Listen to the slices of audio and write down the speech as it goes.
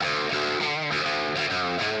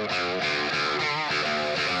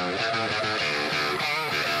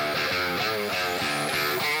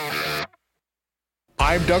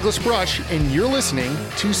I'm Douglas Brush, and you're listening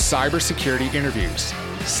to Cybersecurity Interviews.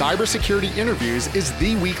 Cybersecurity Interviews is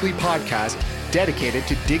the weekly podcast dedicated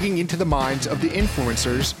to digging into the minds of the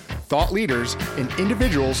influencers, thought leaders, and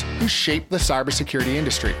individuals who shape the cybersecurity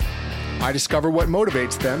industry. I discover what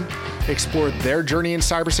motivates them, explore their journey in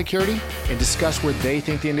cybersecurity, and discuss where they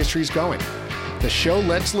think the industry is going. The show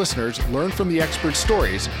lets listeners learn from the experts'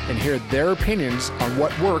 stories and hear their opinions on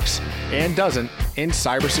what works and doesn't in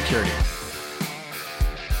cybersecurity.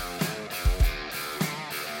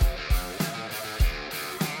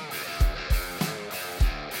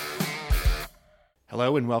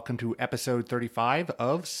 Hello and welcome to episode 35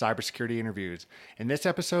 of Cybersecurity Interviews. In this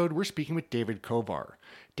episode, we're speaking with David Kovar.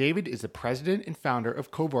 David is the president and founder of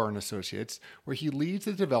Kovar & Associates, where he leads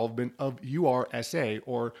the development of URSA,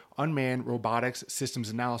 or Unmanned Robotics Systems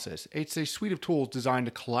Analysis. It's a suite of tools designed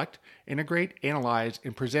to collect, integrate, analyze,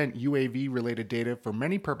 and present UAV-related data for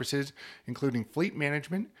many purposes, including fleet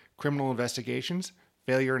management, criminal investigations,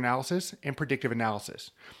 failure analysis, and predictive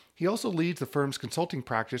analysis. He also leads the firm's consulting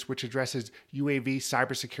practice, which addresses UAV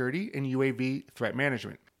cybersecurity and UAV threat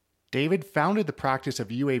management. David founded the practice of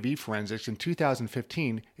UAV forensics in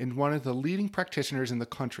 2015 and one of the leading practitioners in the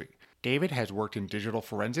country. David has worked in digital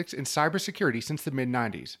forensics and cybersecurity since the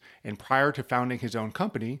mid-90s, and prior to founding his own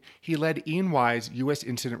company, he led E&Y's U.S.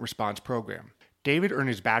 Incident Response Program. David earned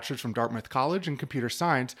his bachelor's from Dartmouth College in computer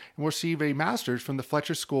science and will receive a master's from the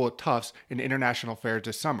Fletcher School at Tufts in international affairs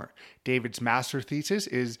this summer. David's master thesis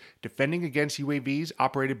is Defending Against UAVs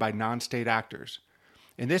Operated by Non-State Actors.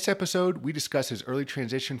 In this episode, we discuss his early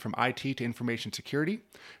transition from IT to information security,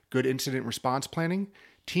 good incident response planning,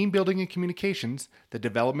 team building and communications, the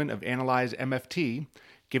development of Analyze MFT,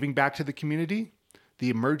 giving back to the community, the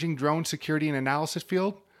emerging drone security and analysis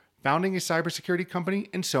field, founding a cybersecurity company,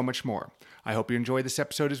 and so much more. I hope you enjoyed this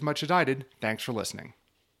episode as much as I did. Thanks for listening.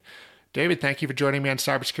 David, thank you for joining me on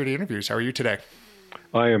Cybersecurity Interviews. How are you today?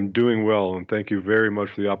 I am doing well, and thank you very much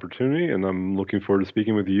for the opportunity, and I'm looking forward to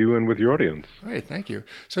speaking with you and with your audience. Great, thank you.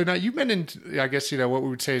 So now you've been in, I guess, what we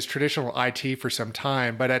would say is traditional IT for some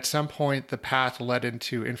time, but at some point the path led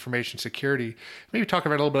into information security. Maybe talk a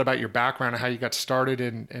little bit about your background and how you got started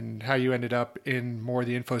and how you ended up in more of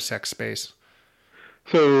the InfoSec space.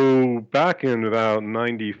 So back in about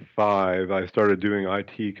 95, I started doing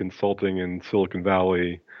IT consulting in Silicon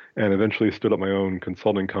Valley and eventually stood up my own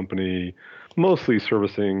consulting company, mostly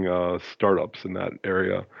servicing startups in that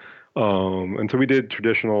area. And so we did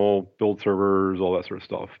traditional build servers, all that sort of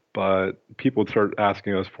stuff. But people would start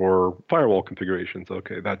asking us for firewall configurations.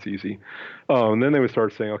 Okay, that's easy. And then they would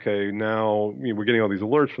start saying, okay, now we're getting all these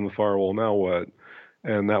alerts from the firewall, now what?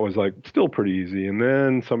 And that was still pretty easy. And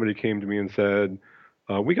then somebody came to me and said,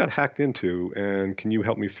 we got hacked into, and can you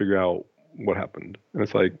help me figure out what happened? And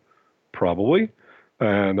it's probably.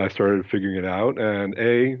 And I started figuring it out. And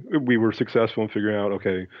we were successful in figuring out,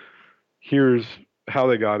 okay, here's how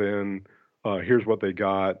they got in, here's what they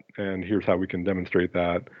got, and here's how we can demonstrate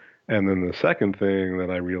that. And then the second thing that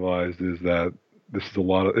I realized is that this is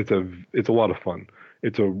it's a lot of fun.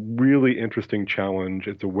 It's a really interesting challenge.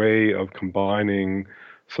 It's a way of combining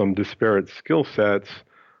some disparate skill sets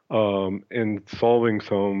and solving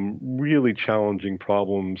some really challenging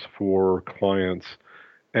problems for clients.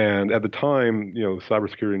 And at the time, the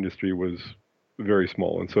cybersecurity industry was very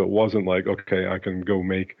small. And so it wasn't okay, I can go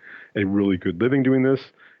make a really good living doing this.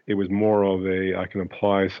 It was more of I can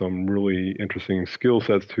apply some really interesting skill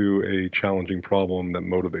sets to a challenging problem that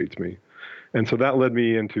motivates me. And so that led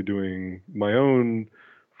me into doing my own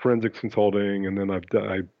forensics consulting. And then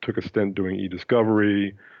I took a stint doing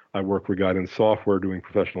e-discovery. I work for Guidance Software doing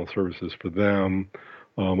professional services for them.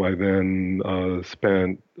 I then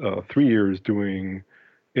spent 3 years doing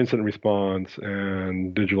incident response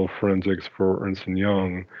and digital forensics for Ernst &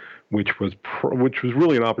 Young, which was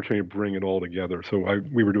really an opportunity to bring it all together. So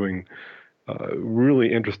we were doing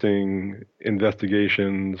really interesting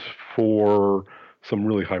investigations for some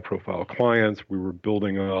really high-profile clients. We were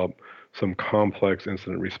building up some complex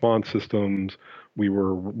incident response systems. We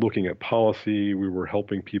were looking at policy. We were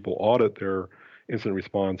helping people audit their incident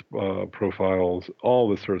response profiles, all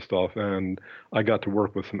this sort of stuff. And I got to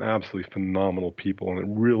work with some absolutely phenomenal people, and it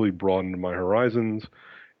really broadened my horizons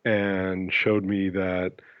and showed me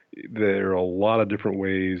that there are a lot of different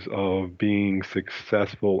ways of being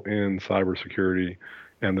successful in cybersecurity,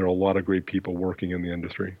 and there are a lot of great people working in the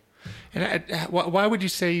industry. And why would you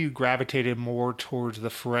say you gravitated more towards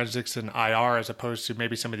the forensics and IR as opposed to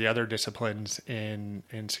maybe some of the other disciplines in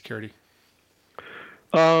security?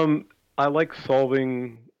 I like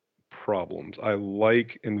solving problems. I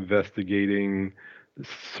like investigating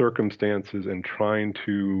circumstances and trying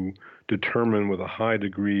to determine with a high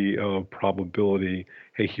degree of probability,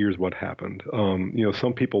 hey, here's what happened.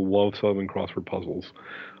 Some people love solving crossword puzzles.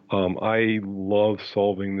 I love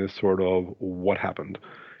solving this sort of what happened.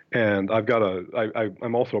 And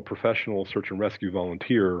I'm also a professional search and rescue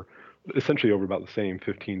volunteer, essentially over about the same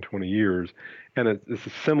 15, 20 years. And it's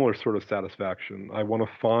a similar sort of satisfaction. I want to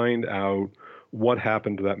find out what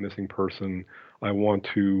happened to that missing person. I want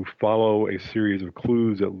to follow a series of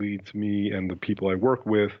clues that leads me and the people I work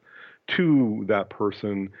with to that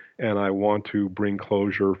person, and I want to bring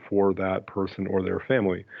closure for that person or their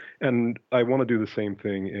family. And I want to do the same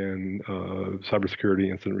thing in cybersecurity,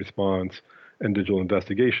 incident response, and digital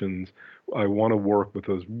investigations. I want to work with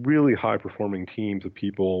those really high performing teams of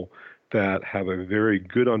people that have a very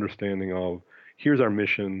good understanding of here's our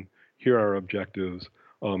mission, here are our objectives,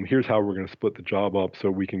 here's how we're going to split the job up so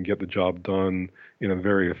we can get the job done in a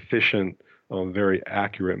very efficient, very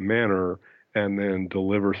accurate manner, and then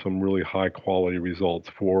deliver some really high quality results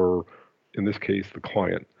for, in this case, the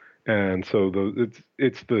client. And so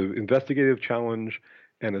it's the investigative challenge,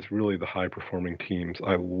 and it's really the high performing teams.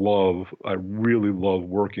 I really love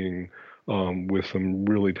working with some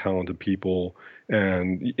really talented people,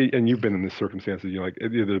 and you've been in this circumstances. Like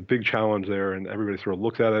there's a big challenge there, and everybody sort of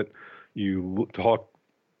looks at it. You talk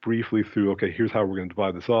briefly through, okay, here's how we're going to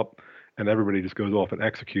divide this up, and everybody just goes off and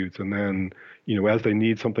executes. And then, as they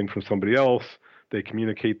need something from somebody else, they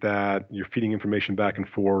communicate that. You're feeding information back and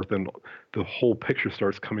forth, and the whole picture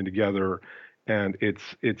starts coming together. And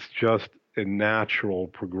it's just a natural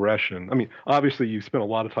progression. I mean, obviously you spent a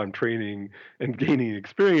lot of time training and gaining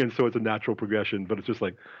experience, so it's a natural progression, but it's just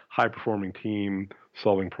like high performing team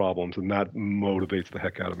solving problems, and that motivates the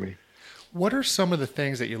heck out of me. What are some of the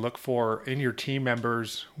things that you look for in your team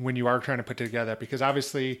members when you are trying to put together? Because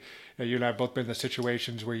obviously, you and I have both been in the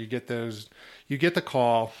situations where you get the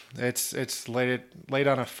call. It's late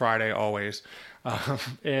on a Friday always,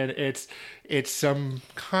 and it's some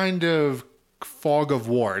kind of fog of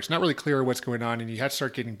war. It's not really clear what's going on, and you have to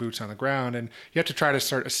start getting boots on the ground, and you have to try to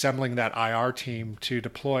start assembling that IR team to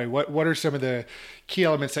deploy. What are some of the key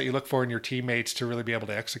elements that you look for in your teammates to really be able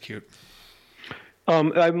to execute?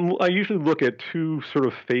 I usually look at two sort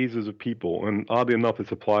of phases of people, and oddly enough, this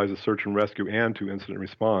applies to search and rescue and to incident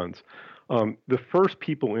response. The first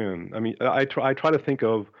people in, I mean, I try to think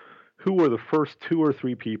of who are the first two or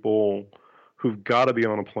three people who've got to be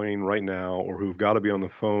on a plane right now, or who've got to be on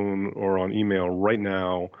the phone or on email right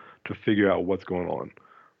now to figure out what's going on.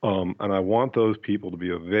 And I want those people to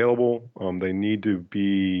be available. They need to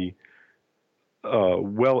be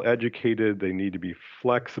well educated. They need to be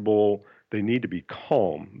flexible. They need to be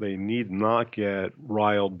calm. They need not get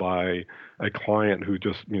riled by a client who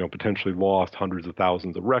just, potentially lost hundreds of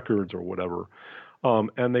thousands of records or whatever.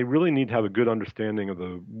 And they really need to have a good understanding of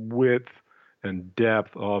the width and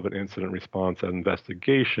depth of an incident response and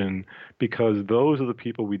investigation, because those are the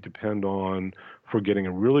people we depend on for getting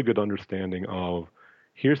a really good understanding of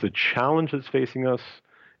here's the challenge that's facing us,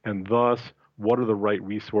 and thus what are the right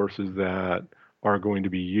resources that are going to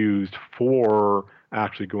be used for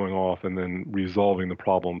actually going off and then resolving the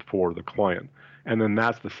problem for the client. And then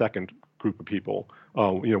that's the second group of people.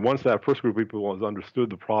 Once that first group of people has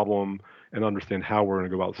understood the problem and understand how we're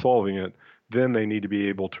going to go about solving it, then they need to be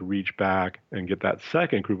able to reach back and get that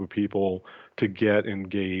second group of people to get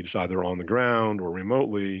engaged either on the ground or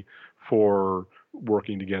remotely for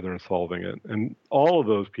working together and solving it. And all of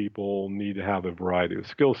those people need to have a variety of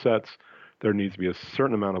skill sets. There needs to be a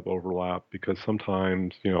certain amount of overlap, because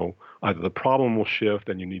sometimes, either the problem will shift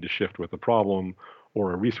and you need to shift with the problem,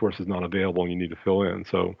 or a resource is not available and you need to fill in.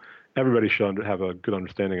 So everybody should have a good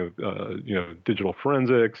understanding of, digital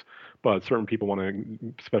forensics, but certain people want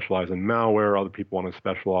to specialize in malware. Other people want to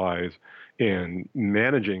specialize in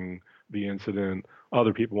managing the incident.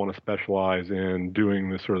 Other people want to specialize in doing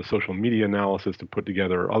this sort of social media analysis to put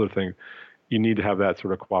together other things. You need to have that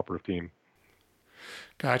sort of cooperative team.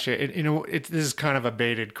 Gotcha. This is kind of a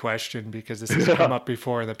baited question because this has come up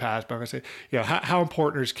before in the past. But I'm going to say, how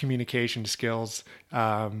important is communication skills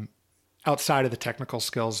outside of the technical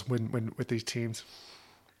skills when with these teams?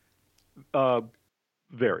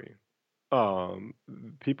 Very.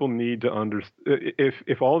 People need to understand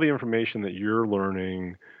if all the information that you're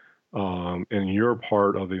learning and you're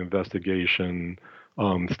part of the investigation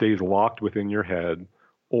stays locked within your head,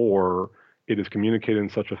 or it is communicated in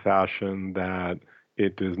such a fashion that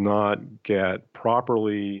it does not get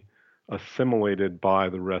properly assimilated by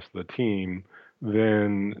the rest of the team,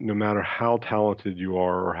 then no matter how talented you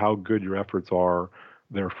are or how good your efforts are,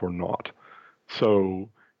 they're for naught. So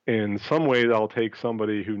in some ways, I'll take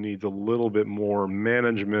somebody who needs a little bit more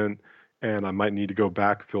management, and I might need to go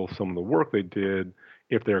backfill some of the work they did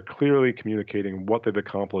if they're clearly communicating what they've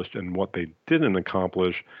accomplished and what they didn't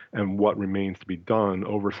accomplish and what remains to be done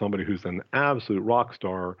over somebody who's an absolute rock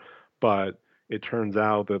star, but it turns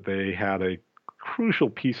out that they had a crucial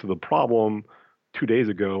piece of the problem 2 days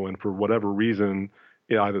ago, and for whatever reason,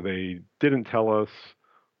 either they didn't tell us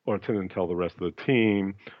or didn't tell the rest of the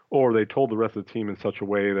team, or they told the rest of the team in such a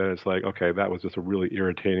way that it's like, okay, that was just a really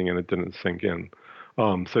irritating and it didn't sink in.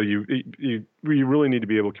 So you really need to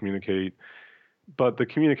be able to communicate, but the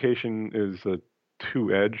communication is a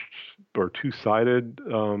two-edged or two-sided.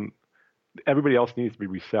 Everybody else needs to be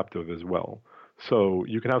receptive as well. So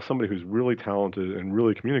you can have somebody who's really talented and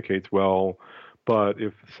really communicates well, but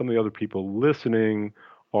if some of the other people listening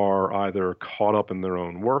are either caught up in their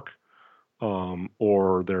own work,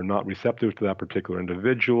 or they're not receptive to that particular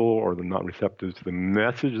individual, or they're not receptive to the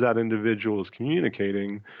message that individual is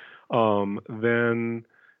communicating, then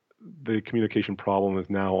the communication problem is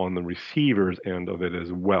now on the receiver's end of it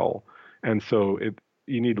as well. And so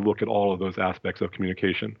you need to look at all of those aspects of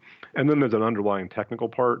communication. And then there's an underlying technical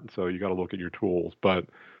part, so you got to look at your tools. But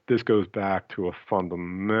this goes back to a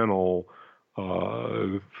fundamental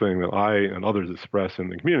thing that I and others express in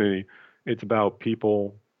the community. It's about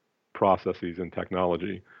people, processes, and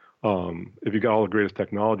technology. If you've got all the greatest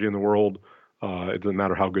technology in the world, it doesn't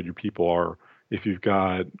matter how good your people are. If you've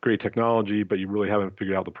got great technology, but you really haven't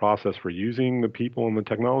figured out the process for using the people and the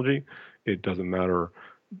technology, it doesn't matter.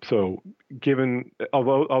 So given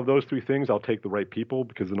of those three things, I'll take the right people,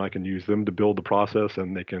 because then I can use them to build the process,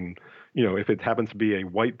 and they can, if it happens to be a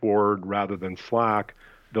whiteboard rather than Slack,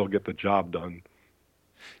 they'll get the job done.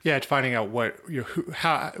 Yeah, it's finding out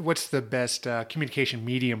what's the best communication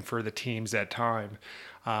medium for the teams at time.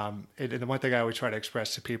 And the one thing I always try to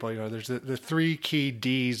express to people, there's the three key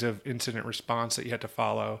D's of incident response that you have to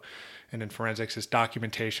follow. And in forensics, is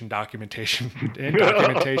documentation, documentation, and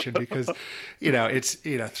documentation, because, it's,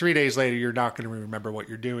 3 days later, you're not going to remember what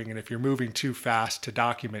you're doing. And if you're moving too fast to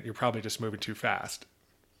document, you're probably just moving too fast.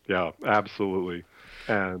 Yeah, absolutely.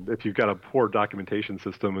 And if you've got a poor documentation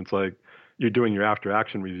system, it's like you're doing your after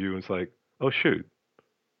action review, and it's like, oh, shoot,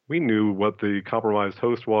 we knew what the compromised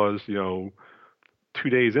host was, 2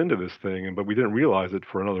 days into this thing, but we didn't realize it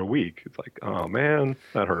for another week. It's like, oh man,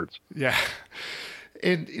 that hurts. Yeah.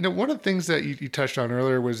 And, one of the things that you touched on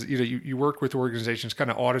earlier was, you work with organizations kind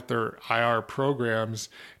of audit their IR programs.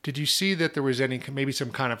 Did you see that there was maybe some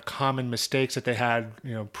kind of common mistakes that they had,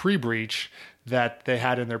 pre-breach, that they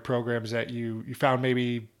had in their programs that you found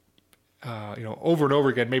maybe, over and over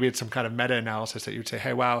again? Maybe it's some kind of meta-analysis that you'd say,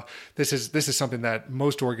 hey, wow, this is something that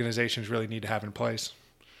most organizations really need to have in place.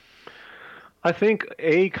 I think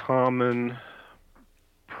a common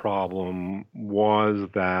problem was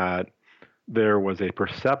that there was a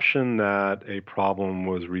perception that a problem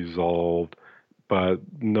was resolved, but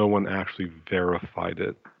no one actually verified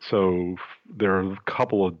it. So there are a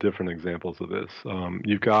couple of different examples of this.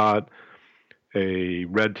 You've got a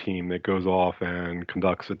red team that goes off and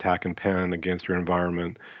conducts attack and pen against your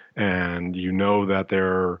environment, and you know that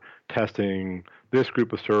they're testing this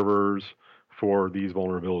group of servers for these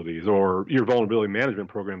vulnerabilities, or your vulnerability management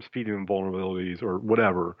program's feeding them vulnerabilities or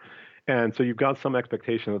whatever. And so you've got some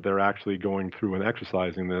expectation that they're actually going through and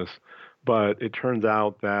exercising this, but it turns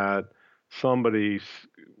out that somebody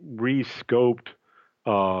re-scoped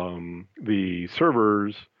the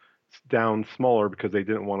servers down smaller because they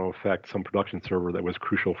didn't want to affect some production server that was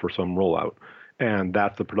crucial for some rollout. And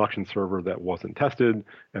that's the production server that wasn't tested,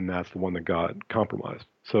 and that's the one that got compromised.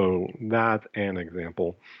 So that's an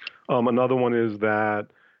example. Another one is that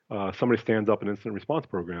somebody stands up an incident response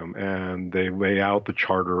program, and they lay out the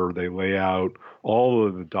charter, they lay out all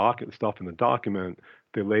of the stuff in the document,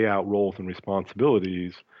 they lay out roles and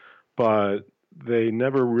responsibilities, but they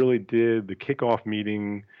never really did the kickoff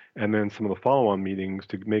meeting and then some of the follow-on meetings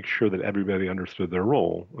to make sure that everybody understood their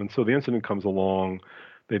role. And so the incident comes along,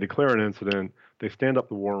 they declare an incident, they stand up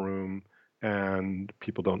the war room, and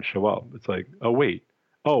people don't show up. It's like, oh, wait.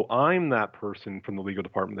 Oh, I'm that person from the legal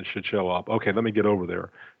department that should show up. Okay, let me get over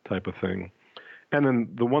there, type of thing. And then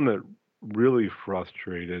the one that really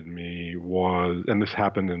frustrated me was, and this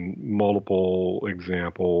happened in multiple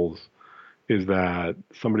examples, is that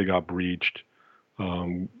somebody got breached.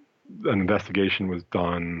 An investigation was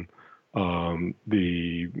done.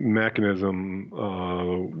 The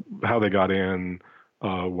mechanism, how they got in,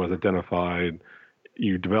 was identified.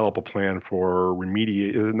 You develop a plan for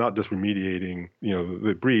not just remediating,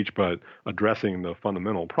 the breach, but addressing the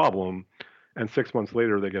fundamental problem. And 6 months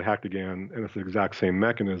later, they get hacked again, and it's the exact same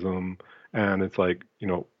mechanism. And it's like,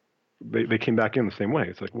 they came back in the same way.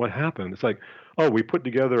 It's like, what happened? It's like, oh, we put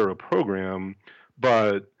together a program,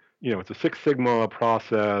 but it's a Six Sigma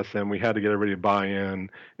process, and we had to get everybody to buy in,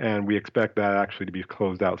 and we expect that actually to be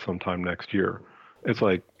closed out sometime next year. It's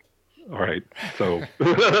like, all right, so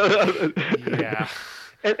Yeah.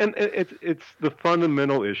 and it's the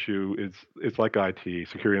fundamental issue is it's like IT,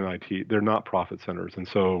 security and IT. They're not profit centers, and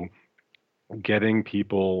so getting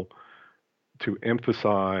people to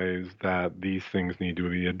emphasize that these things need to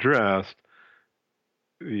be addressed,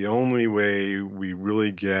 the only way we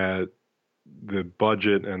really get the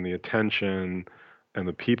budget and the attention and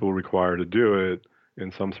the people required to do it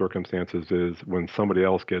in some circumstances is when somebody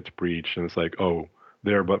else gets breached and it's like, oh,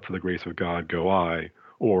 there but for the grace of God go I,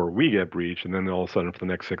 or we get breached, and then all of a sudden for the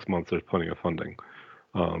next 6 months there's plenty of funding.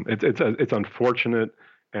 It's unfortunate,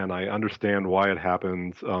 and I understand why it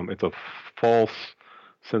happens. It's a false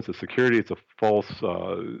sense of security. It's a false,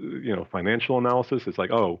 financial analysis. It's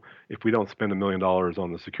like, oh, if we don't spend $1 million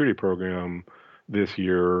on the security program this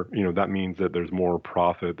year, that means that there's more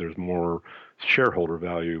profit, there's more shareholder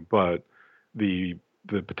value. But the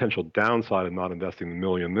potential downside of not investing the $1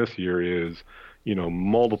 million this year is,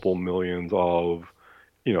 multiple millions of,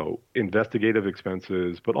 investigative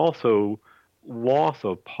expenses, but also loss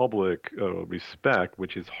of public respect,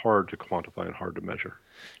 which is hard to quantify and hard to measure.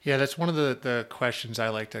 Yeah, that's one of the questions I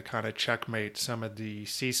like to kind of checkmate some of the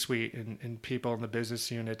C-suite and people in the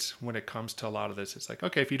business units when it comes to a lot of this. It's like,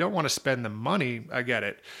 okay, if you don't want to spend the money, I get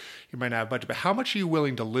it. You might not have a budget, but how much are you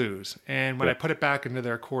willing to lose? And when I put it back into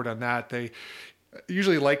their court on that, they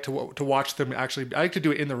usually like to watch them actually. I like to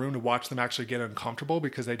do it in the room to watch them actually get uncomfortable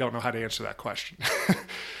because they don't know how to answer that question.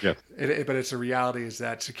 Yes. But it's a reality is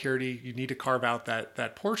that security, you need to carve out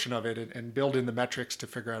that portion of it and build in the metrics to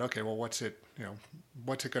figure out, okay, well, what's it going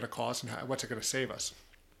to cost and what's it going to save us?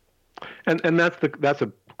 And that's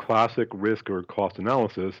a classic risk or cost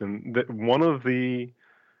analysis. And one of the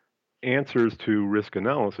answers to risk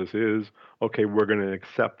analysis is, okay, we're going to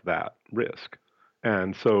accept that risk.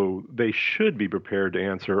 And so they should be prepared to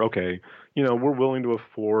answer, okay, we're willing to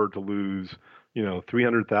afford to lose,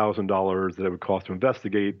 $300,000 that it would cost to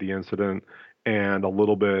investigate the incident and a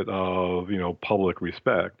little bit of, public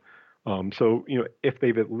respect. So, if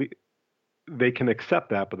they can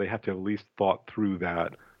accept that, but they have to at least thought through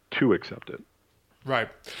that to accept it. Right.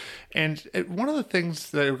 And one of the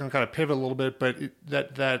things that we're going to kind of pivot a little bit, but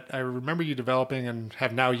that I remember you developing and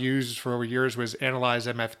have now used for over years was Analyze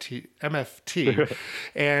MFT.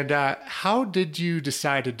 And how did you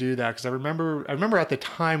decide to do that? Because I remember at the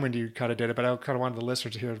time when you kind of did it, but I kind of wanted the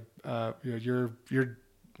listeners to hear you're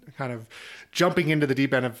kind of jumping into the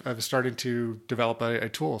deep end of starting to develop a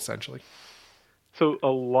tool essentially. So a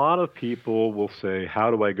lot of people will say,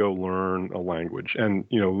 how do I go learn a language? And,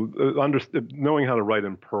 knowing how to write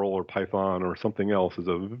in Perl or Python or something else is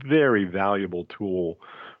a very valuable tool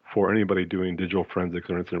for anybody doing digital forensics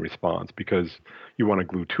or incident response because you want to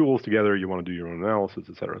glue tools together, you want to do your own analysis,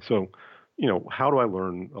 et cetera. So, how do I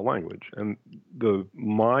learn a language? And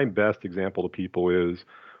my best example to people is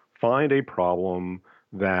find a problem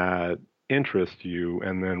that interests you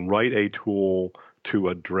and then write a tool to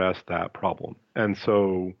address that problem. And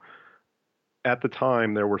so at the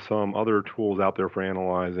time, there were some other tools out there for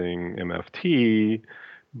analyzing MFT,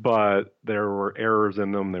 but there were errors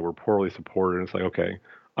in them. They were poorly supported. And it's like, okay,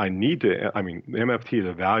 MFT is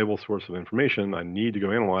a valuable source of information. I need to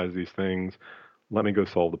go analyze these things. Let me go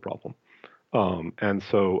solve the problem. And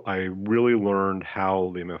so I really learned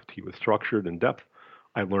how the MFT was structured in depth.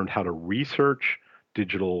 I learned how to research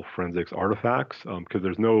digital forensics artifacts because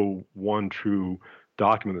there's no one true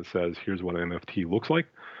document that says here's what an MFT looks like.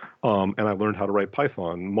 And I learned how to write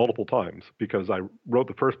Python multiple times because I wrote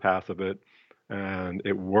the first pass of it and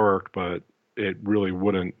it worked, but it really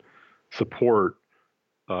wouldn't support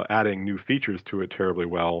adding new features to it terribly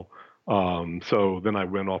well. So then I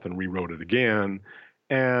went off and rewrote it again.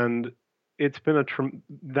 And it's been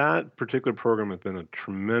that particular program has been a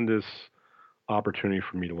tremendous opportunity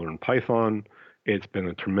for me to learn Python. It's been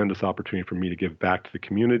a tremendous opportunity for me to give back to the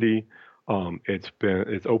community.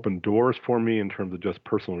 It's opened doors for me in terms of just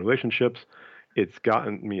personal relationships. It's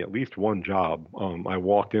gotten me at least one job. I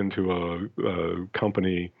walked into a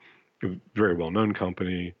company, a very well-known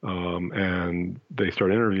company, and they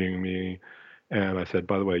started interviewing me. And I said,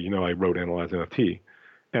 by the way, I wrote Analyze NFT.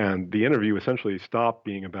 And the interview essentially stopped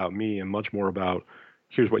being about me and much more about,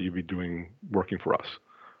 here's what you'd be doing working for us.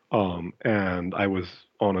 And I was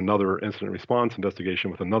on another incident response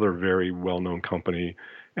investigation with another very well-known company,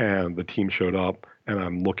 and the team showed up, and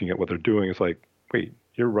I'm looking at what they're doing. It's like, wait,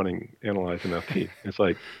 you're running Analyze NFT. It's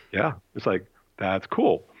like, yeah. It's like, that's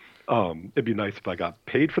cool. It'd be nice if I got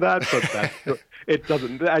paid for that, but it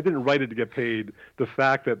doesn't. I didn't write it to get paid. The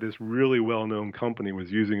fact that this really well-known company was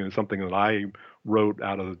using it as something that I wrote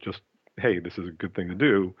out of just, hey, this is a good thing to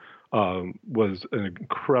do, was an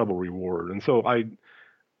incredible reward. And so I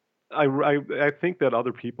think that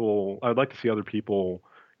other people, I'd like to see other people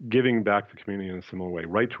giving back to the community in a similar way.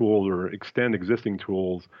 Write tools or extend existing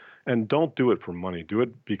tools, and don't do it for money. Do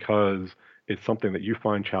it because it's something that you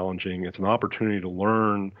find challenging. It's an opportunity to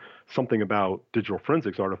learn something about digital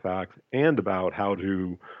forensics artifacts and about how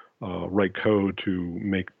to write code to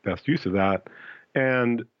make best use of that.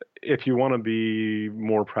 And if you want to be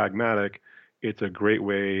more pragmatic, it's a great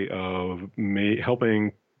way of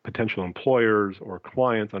helping potential employers or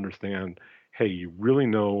clients understand, hey, you really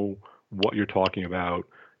know what you're talking about,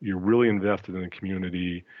 you're really invested in the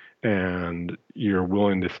community, and you're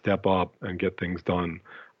willing to step up and get things done.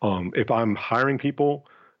 If I'm hiring people,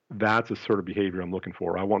 that's the sort of behavior I'm looking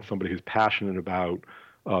for. I want somebody who's passionate about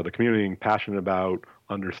the community and passionate about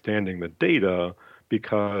understanding the data,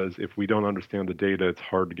 because if we don't understand the data, it's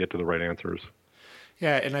hard to get to the right answers.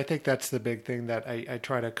 Yeah, and I think that's the big thing that I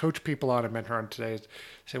try to coach people on and mentor on today is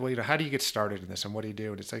say, well, how do you get started in this and what do you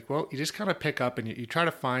do? And it's like, well, you just kind of pick up and you try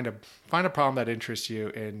to find a problem that interests you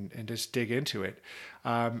and just dig into it.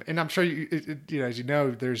 And I'm sure as you know,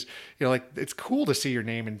 there's like it's cool to see your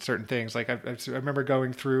name in certain things. Like I remember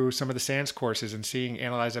going through some of the SANS courses and seeing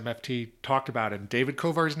Analyze MFT talked about it and David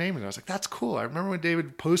Kovar's name, and I was like, that's cool. I remember when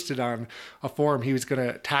David posted on a forum he was going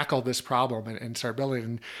to tackle this problem and start building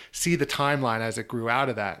and see the timeline as it grew out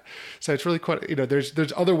of that. So it's really quite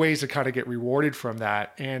there's other ways to kind of get rewarded from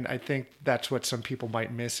that, and I think that's what some people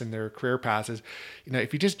might miss in their career paths is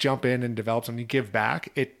if you just jump in and develop something, you give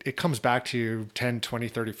back, it comes back to you 10, 20,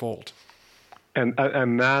 30 fold.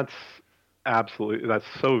 And that's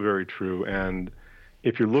so very true. And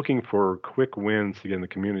if you're looking for quick wins to get in the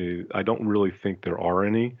community, I don't really think there are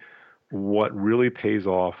any. What really pays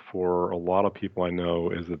off for a lot of people I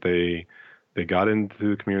know is that they got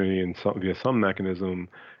into the community via some mechanism,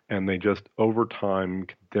 and they just over time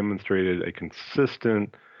demonstrated a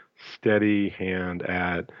consistent, steady hand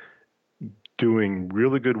at doing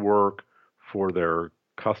really good work for their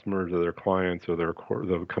customers or their clients or the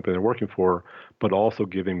company they're working for, but also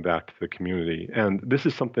giving back to the community. And this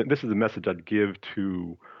is a message I'd give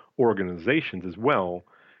to organizations as well.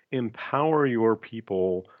 Empower your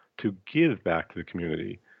people to give back to the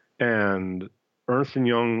community. And Ernst &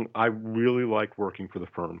 Young, I really like working for the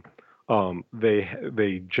firm.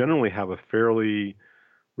 They generally have a fairly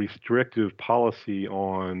restrictive policy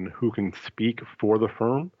on who can speak for the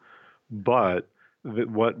firm, but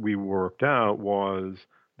what we worked out was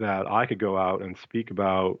that I could go out and speak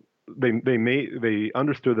about. They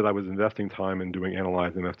understood that I was investing time in doing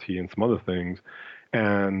Analyze MFT and some other things,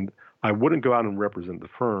 and I wouldn't go out and represent the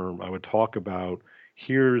firm. I would talk about,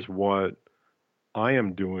 here's what I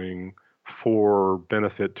am doing for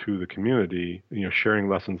benefit to the community, sharing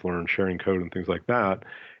lessons learned, sharing code and things like that.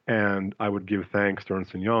 And I would give thanks to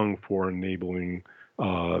Ernst & Young for enabling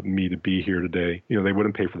me to be here today. They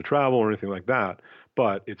wouldn't pay for the travel or anything like that,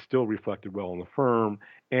 but it still reflected well on the firm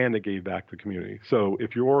and it gave back to the community. So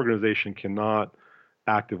if your organization cannot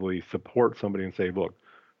actively support somebody and say, look,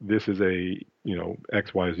 this is a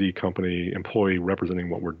XYZ company employee representing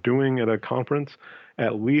what we're doing at a conference,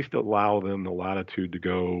 at least allow them the latitude to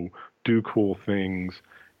go do cool things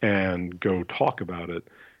and go talk about it.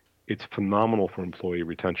 It's phenomenal for employee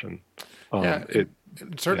retention.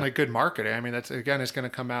 Certainly good marketing. I mean, that's, again, it's going to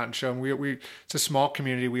come out and show them it's a small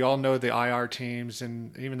community. We all know the IR teams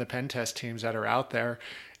and even the pen test teams that are out there.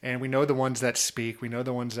 And we know the ones that speak, we know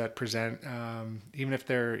the ones that present, even if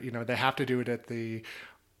they're, they have to do it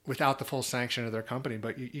without the full sanction of their company,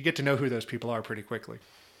 but you get to know who those people are pretty quickly.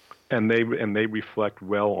 And they reflect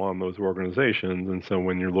well on those organizations. And so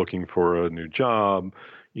when you're looking for a new job,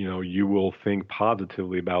 you will think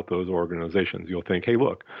positively about those organizations. You'll think, hey,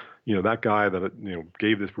 look, that guy that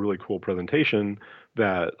gave this really cool presentation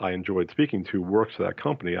that I enjoyed speaking to works for that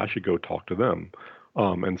company. I should go talk to them.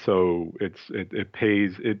 And so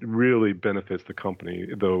it really benefits the company,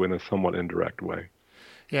 though in a somewhat indirect way.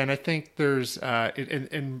 Yeah, and I think there's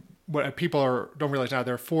and what people don't realize now,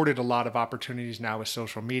 they're afforded a lot of opportunities now with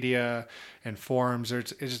social media and forums.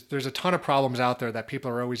 There's a ton of problems out there that people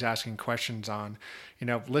are always asking questions on.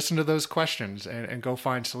 Listen to those questions and go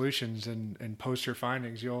find solutions and post your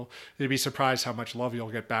findings. You'll be surprised how much love you'll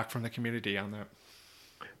get back from the community on that.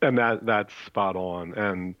 And that's spot on.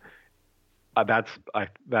 And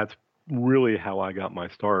that's really how I got my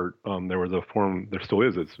start. There was a forum, there still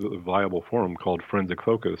is, it's a viable forum called Forensic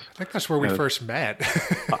Focus. I think that's where we And first met.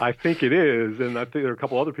 I think it is, and I think there are a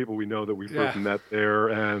couple other people we know that we Yeah. first met there,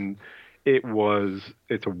 and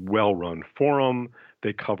it's a well-run forum.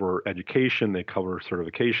 They cover education, they cover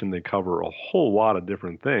certification, they cover a whole lot of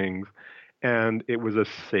different things, and it was a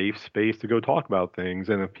safe space to go talk about things.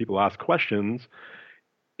 And if people ask questions,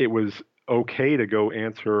 it was okay to go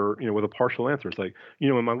answer, with a partial answer. It's like,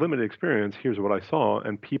 in my limited experience, here's what I saw,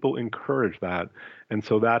 and people encourage that, and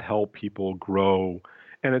so that helped people grow.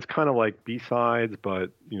 And it's kind of like B-sides,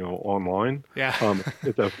 but online. Yeah.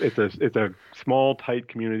 It's a small, tight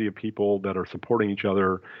community of people that are supporting each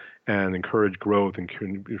other and encourage growth and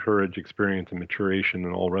encourage experience and maturation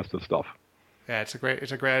and all the rest of the stuff. Yeah, it's a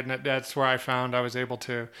great, and that's where I found I was able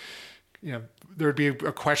to, there would be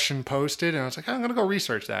a question posted, and I was like, I'm going to go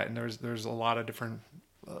research that. And there's a lot of different,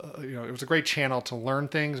 it was a great channel to learn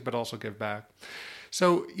things, but also give back.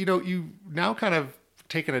 So, you now kind of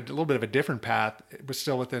taken a little bit of a different path, it was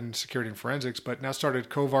still within security and forensics, but now started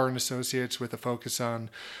Kovar and Associates with a focus on,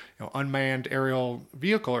 unmanned aerial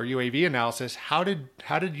vehicle or UAV analysis. How did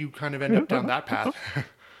you kind of end up down that path?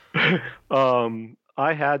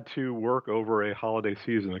 I had to work over a holiday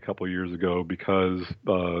season a couple of years ago because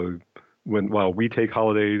while we take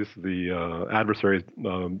holidays, the adversaries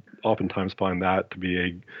oftentimes find that to be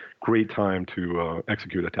a great time to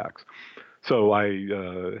execute attacks. So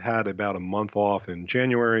I had about a month off in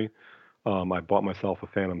January. I bought myself a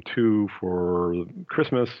Phantom 2 for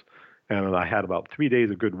Christmas, and I had about 3 days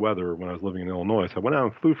of good weather when I was living in Illinois. So I went out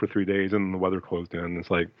and flew for 3 days, and the weather closed in. It's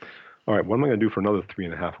like, all right, what am I going to do for another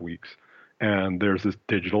 3.5 weeks? And there's this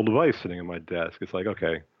digital device sitting on my desk. It's like,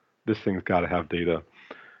 okay, this thing's got to have data.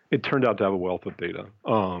 It turned out to have a wealth of data.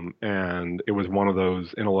 And it was one of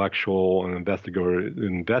those intellectual and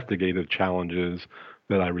investigative challenges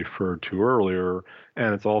that I referred to earlier.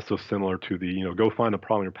 And it's also similar to the, go find a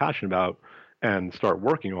problem you're passionate about and start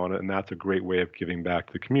working on it. And that's a great way of giving back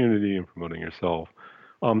to the community and promoting yourself.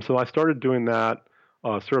 So I started doing that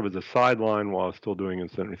sort of as a sideline while I was still doing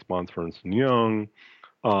incident response for Ernst & Young.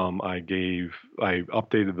 I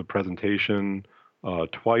updated the presentation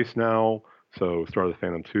twice now. So started with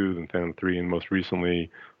Phantom 2, then Phantom 3, and most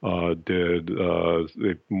recently did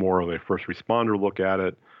more of a first responder look at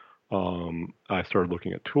it. I started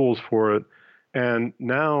looking at tools for it. And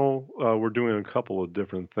now we're doing a couple of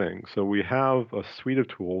different things. So we have a suite of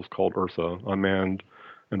tools called URSA, Unmanned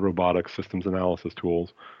and Robotic Systems Analysis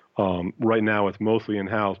Tools. Right now it's mostly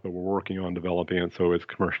in-house, but we're working on developing it so it's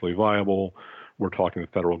commercially viable. We're talking to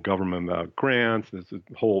the federal government about grants. That's a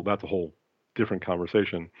whole different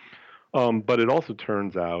conversation. But it also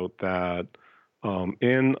turns out that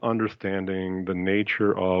in understanding the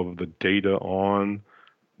nature of the data on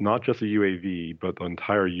not just a UAV, but the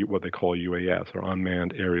entire what they call UAS, or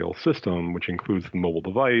unmanned aerial system, which includes the mobile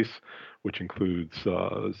device, which includes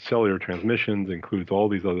cellular transmissions, includes all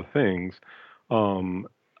these other things.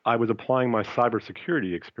 I was applying my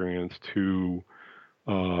cybersecurity experience to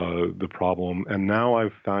the problem, and now I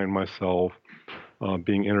find myself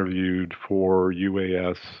being interviewed for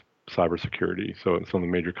UAS cybersecurity, so at some of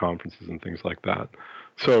the major conferences and things like that.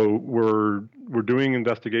 So we're doing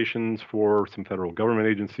investigations for some federal government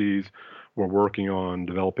agencies. We're working on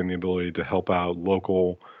developing the ability to help out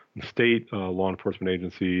local and state law enforcement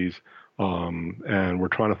agencies, and we're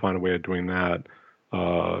trying to find a way of doing that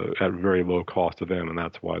at very low cost to them, and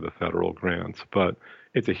that's why the federal grants. But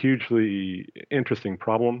it's a hugely interesting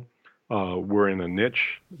problem. We're in a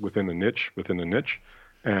niche within a niche within a niche,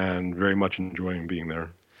 and very much enjoying being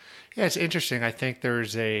there. Yeah, it's interesting. I think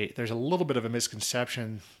there's a little bit of a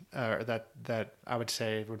misconception that I would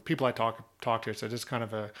say when people I talk to, so just kind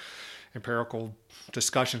of a empirical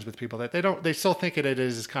discussions with people that they still think it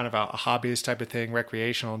is kind of a hobbyist type of thing,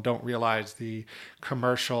 recreational, and don't realize the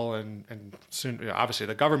commercial and soon obviously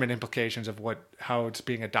the government implications of how it's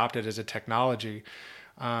being adopted as a technology.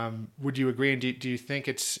 Would you agree? And do you think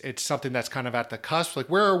it's something that's kind of at the cusp? Like,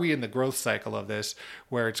 where are we in the growth cycle of this,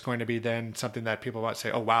 where it's going to be then something that people might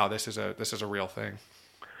say, "Oh, wow, this is a real thing."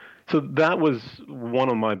 So that was one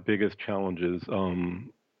of my biggest challenges.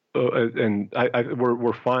 And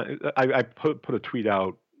we're fine. I put a tweet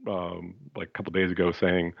out like a couple of days ago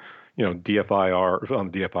saying, DFIR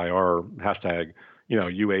on the DFIR hashtag,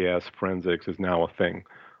 UAS forensics is now a thing.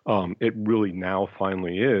 It really now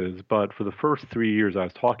finally is, but for the first 3 years I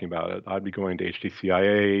was talking about it, I'd be going to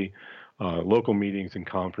HTCIA, local meetings and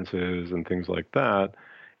conferences and things like that,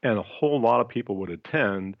 and a whole lot of people would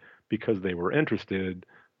attend because they were interested,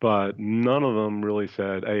 but none of them really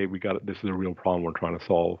said, "Hey, we got it. This is a real problem we're trying to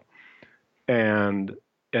solve." And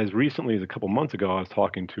as recently as a couple months ago, I was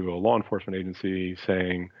talking to a law enforcement agency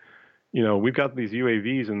saying, we've got these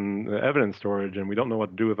UAVs in the evidence storage and we don't know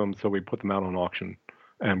what to do with them, so we put them out on auction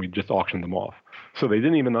and we just auctioned them off. So they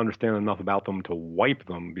didn't even understand enough about them to wipe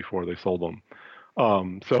them before they sold them.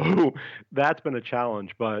 So that's been a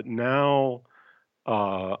challenge. But now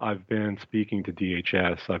I've been speaking to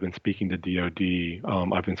DHS, I've been speaking to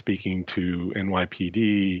DOD, I've been speaking to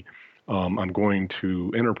NYPD. I'm going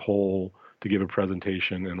to Interpol to give a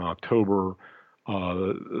presentation in October.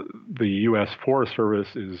 The U.S. Forest Service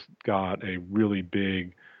has got a really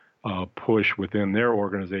big push within their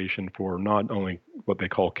organization for not only what they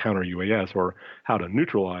call counter UAS or how to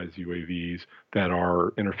neutralize UAVs that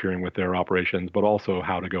are interfering with their operations, but also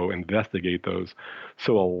how to go investigate those.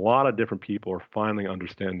 So a lot of different people are finally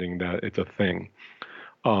understanding that it's a thing.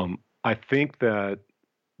 I think that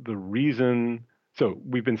the reason, so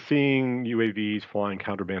we've been seeing UAVs flying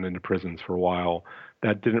contraband into prisons for a while.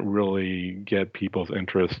 That didn't really get people's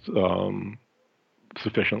interest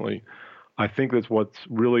sufficiently. I think that's what's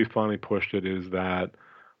really finally pushed it is that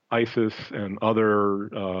ISIS and other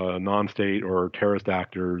non-state or terrorist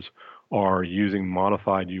actors are using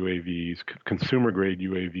modified UAVs, consumer-grade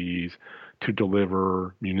UAVs, to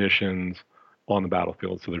deliver munitions on the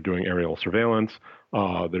battlefield. So they're doing aerial surveillance,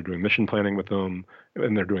 they're doing mission planning with them,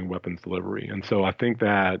 and they're doing weapons delivery. And so I think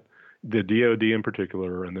that the DoD in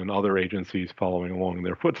particular, and then other agencies following along in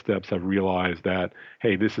their footsteps, have realized that,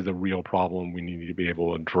 hey, this is a real problem. We need to be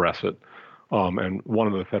able to address it. And one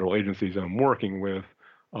of the federal agencies I'm working with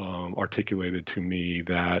articulated to me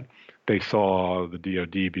that they saw the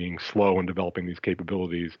DoD being slow in developing these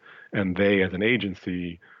capabilities, and they, as an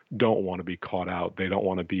agency, don't want to be caught out. They don't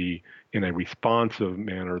want to be in a responsive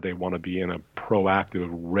manner. They want to be in a proactive,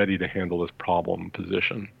 ready to handle this problem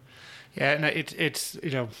position. Yeah, and it's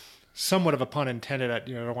somewhat of a pun intended. I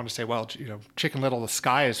don't want to say, well, Chicken Little, the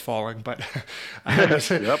sky is falling, but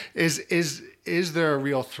Yep. is there a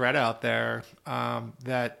real threat out there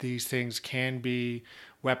that these things can be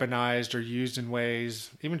weaponized or used in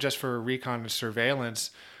ways, even just for recon and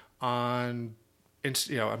surveillance, on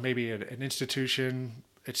maybe an institution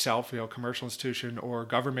itself, commercial institution or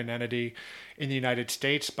government entity in the United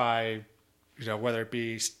States by whether it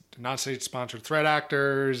be non-state sponsored threat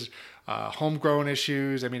actors, homegrown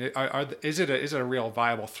issues. I mean, is it a real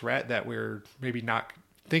viable threat that we're maybe not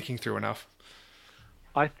thinking through enough?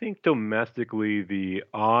 I think domestically, the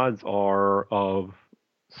odds are of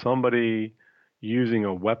somebody using a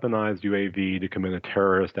weaponized UAV to commit a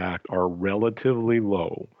terrorist act are relatively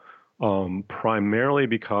low, primarily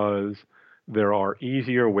because there are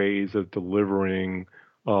easier ways of delivering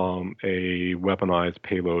a weaponized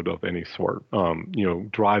payload of any sort.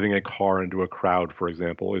 Driving a car into a crowd, for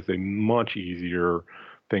example, is a much easier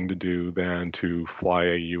thing to do than to fly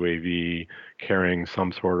a UAV carrying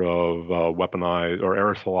some sort of weaponized or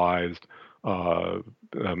aerosolized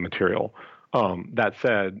material. That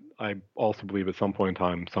said, I also believe at some point in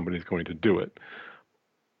time somebody's going to do it.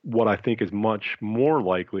 What I think is much more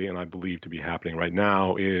likely, and I believe to be happening right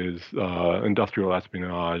now, is industrial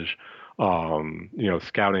espionage,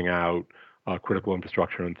 scouting out critical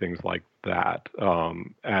infrastructure and things like that.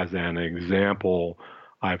 As an example,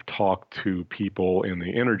 I've talked to people in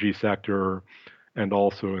the energy sector and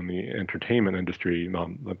also in the entertainment industry,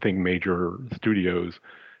 I think major studios,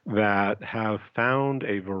 that have found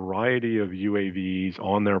a variety of UAVs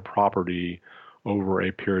on their property over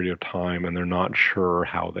a period of time, and they're not sure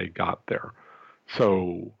how they got there.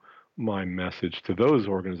 So my message to those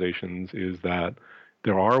organizations is that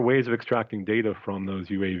there are ways of extracting data from those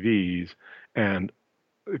UAVs, and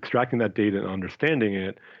extracting that data and understanding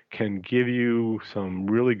it can give you some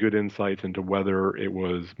really good insights into whether it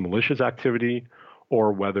was malicious activity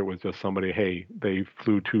or whether it was just somebody, hey, they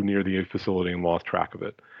flew too near the facility and lost track of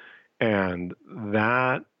it. And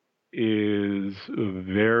that is a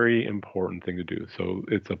very important thing to do. So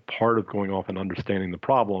it's a part of going off and understanding the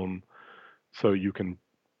problem so you can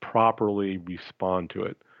properly respond to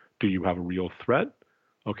it. Do you have a real threat?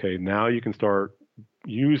 Okay, now you can start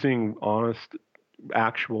using honest,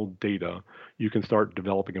 actual data. You can start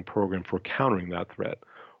developing a program for countering that threat.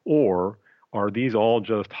 Or are these all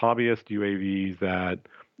just hobbyist UAVs that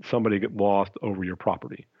somebody get lost over your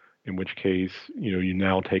property? In which case, you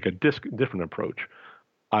now take a different approach.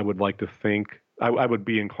 I would like to think, I would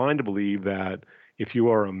be inclined to believe that if you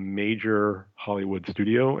are a major Hollywood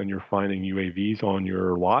studio and you're finding UAVs on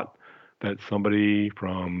your lot, that somebody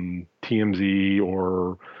from TMZ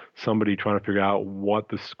or somebody trying to figure out what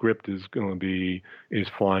the script is going to be is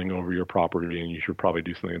flying over your property, and you should probably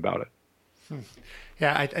do something about it.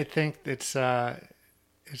 Yeah, I think it's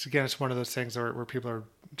again, it's one of those things where people are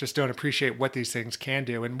just don't appreciate what these things can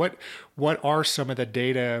do. And what are some of the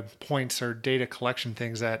data points or data collection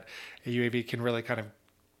things that a UAV can really kind of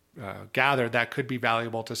gather that could be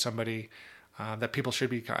valuable to somebody that people should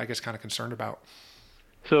be, I guess, kind of concerned about?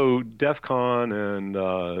 So DEF CON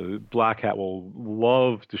and Black Hat will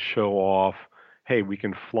love to show off, hey, we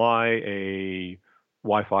can fly a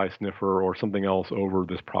Wi-Fi sniffer or something else over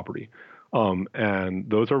this property. And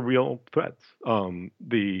those are real threats.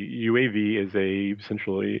 The UAV is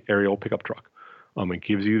essentially aerial pickup truck. It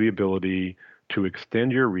gives you the ability to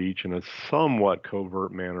extend your reach in a somewhat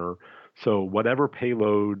covert manner. So whatever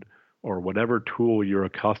payload or whatever tool you're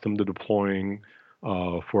accustomed to deploying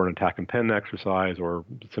for an attack and pen exercise or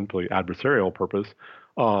simply adversarial purpose,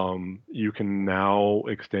 you can now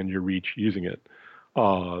extend your reach using it.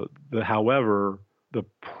 However, the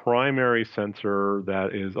primary sensor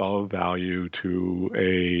that is of value to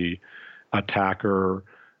a attacker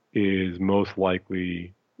is most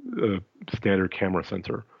likely a standard camera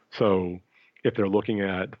sensor. So if they're looking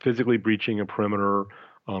at physically breaching a perimeter,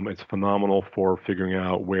 it's phenomenal for figuring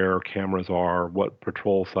out where cameras are, what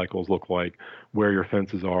patrol cycles look like, where your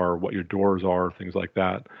fences are, what your doors are, things like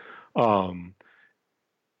that.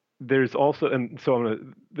 There's also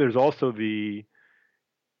the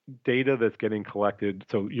data that's getting collected.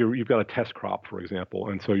 So you've got a test crop, for example,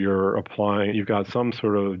 and so you've got some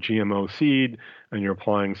sort of GMO seed, and you're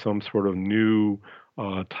applying some sort of new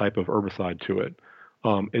type of herbicide to it.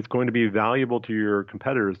 It's going to be valuable to your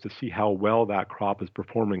competitors to see how well that crop is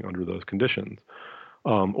performing under those conditions.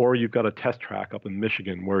 Or you've got a test track up in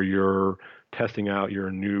Michigan where you're testing out your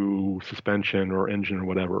new suspension or engine or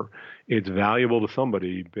whatever. It's valuable to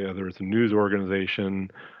somebody, whether it's a news organization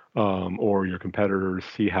or your competitors,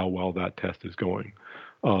 see how well that test is going.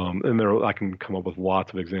 And I can come up with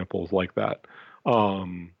lots of examples like that.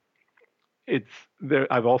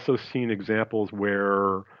 I've also seen examples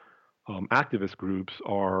where activist groups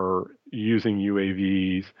are using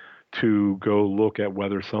UAVs to go look at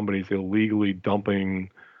whether somebody's illegally dumping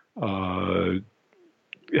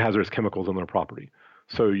hazardous chemicals on their property.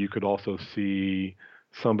 So you could also see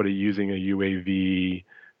somebody using a UAV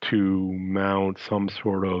to mount some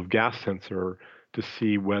sort of gas sensor to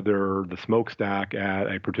see whether the smokestack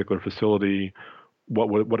at a particular facility, what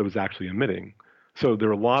it was actually emitting. So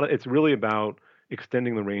it's really about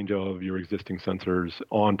extending the range of your existing sensors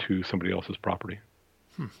onto somebody else's property.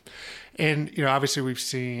 And, obviously we've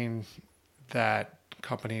seen that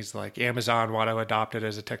companies like Amazon want to adopt it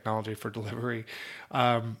as a technology for delivery,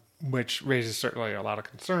 which raises certainly a lot of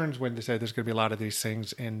concerns when they say there's going to be a lot of these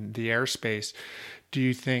things in the airspace. Do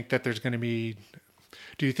you think that there's going to be,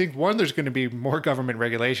 one, there's going to be more government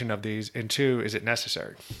regulation of these, and two, is it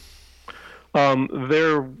necessary?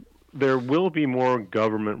 There will be more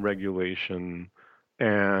government regulation,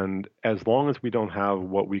 and as long as we don't have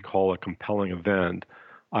what we call a compelling event,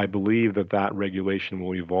 I believe that regulation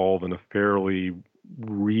will evolve in a fairly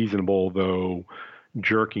reasonable, though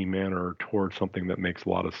jerky manner towards something that makes a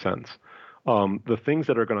lot of sense. The things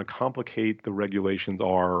that are going to complicate the regulations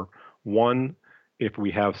are, one, if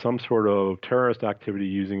we have some sort of terrorist activity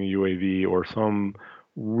using a UAV or some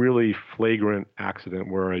really flagrant accident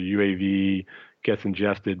where a UAV gets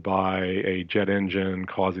ingested by a jet engine,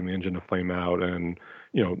 causing the engine to flame out, and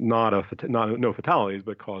no fatalities,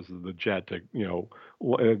 but causes the jet to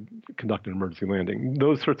conduct an emergency landing.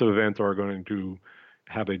 Those sorts of events are going to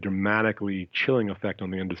have a dramatically chilling effect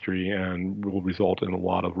on the industry and will result in a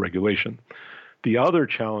lot of regulation. The other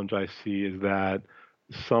challenge I see is that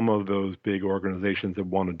some of those big organizations that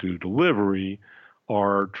want to do delivery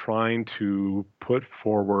are trying to put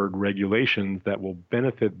forward regulations that will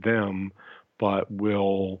benefit them, but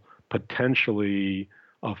will potentially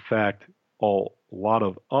affect a lot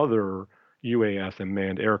of other UAS and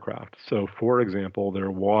manned aircraft. So, for example,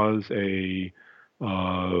 there was a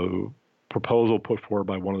proposal put forward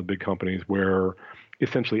by one of the big companies where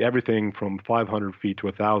essentially everything from 500 feet to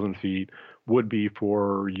 1,000 feet would be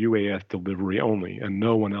for UAS delivery only, and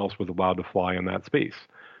no one else was allowed to fly in that space.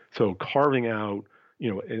 So carving out,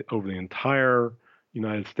 over the entire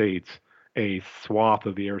United States, a swath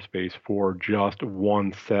of the airspace for just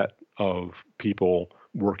one set of people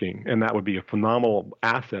working, and that would be a phenomenal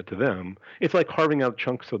asset to them. It's like carving out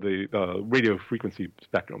chunks of the radio frequency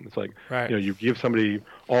spectrum. It's like, right. You give somebody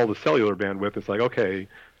all the cellular bandwidth. It's like, okay,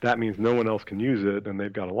 that means no one else can use it, and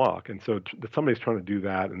they've got a lock. And so somebody's trying to do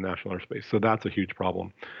that in national airspace. So that's a huge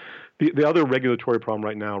problem. The other regulatory problem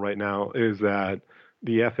right now is that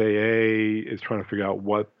the FAA is trying to figure out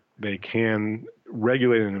what they can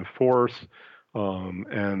regulate and enforce,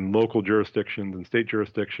 and local jurisdictions and state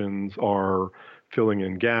jurisdictions are filling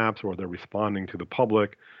in gaps, or they're responding to the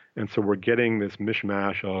public. And so we're getting this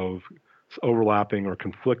mishmash of overlapping or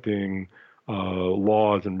conflicting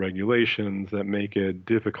laws and regulations that make it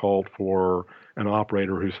difficult for an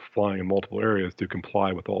operator who's flying in multiple areas to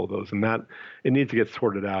comply with all of those. And that it needs to get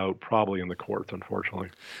sorted out probably in the courts, unfortunately.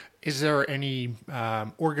 Is there any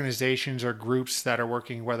organizations or groups that are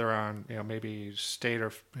working, whether on maybe state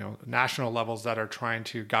or national levels, that are trying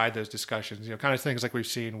to guide those discussions? Kind of things like we've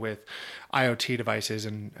seen with IoT devices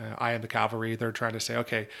and I Am the Cavalry. They're trying to say,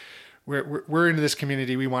 okay, we're into this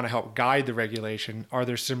community. We want to help guide the regulation. Are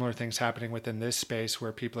there similar things happening within this space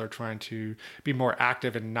where people are trying to be more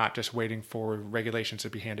active and not just waiting for regulations to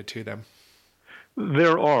be handed to them?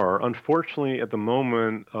 There are, unfortunately, at the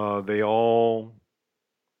moment, they all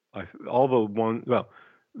the ones, well,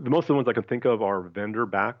 the most of the ones I can think of are vendor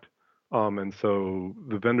backed. And so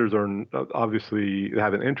the vendors are obviously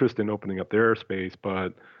have an interest in opening up their space,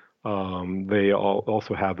 but they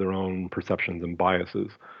also have their own perceptions and biases.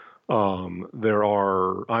 I'm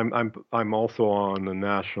also on the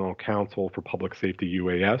National Council for Public Safety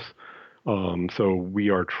UAS. So we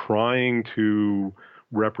are trying to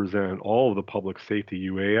represent all of the public safety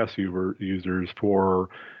UAS users for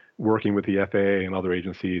working with the FAA and other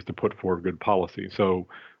agencies to put forward good policy. So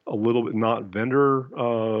a little bit not vendor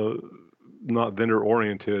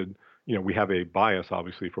oriented. We have a bias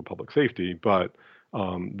obviously for public safety, but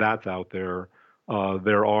that's out there.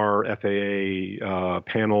 There are FAA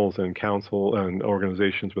panels and council and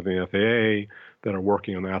organizations within the FAA that are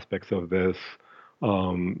working on aspects of this.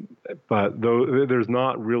 But there's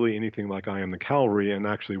not really anything like I Am the Cavalry. And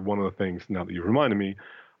actually, one of the things, now that you've reminded me,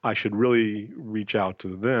 I should really reach out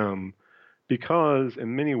to them because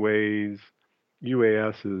in many ways,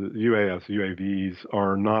 UAVs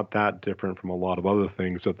are not that different from a lot of other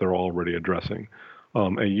things that they're already addressing. A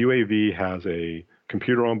UAV has a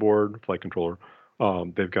computer on board, flight controller.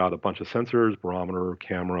 They've got a bunch of sensors, barometer,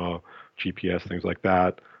 camera, GPS, things like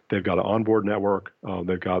that. They've got an onboard network.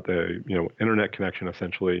 They've got the internet connection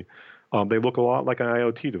essentially. They look a lot like an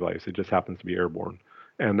IoT device. It just happens to be airborne.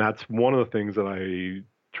 And that's one of the things that I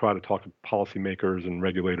try to talk to policymakers and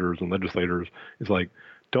regulators and legislators is like,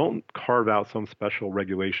 don't carve out some special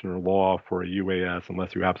regulation or law for a UAS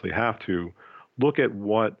unless you absolutely have to. Look at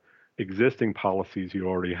what existing policies you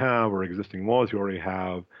already have or existing laws you already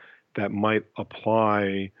have that might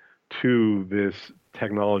apply to this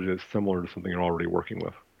technology that's similar to something you're already working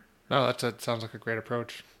with. No, that sounds like a great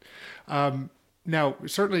approach. Now,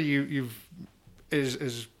 certainly you've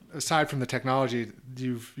is aside from the technology,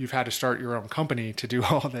 you've had to start your own company to do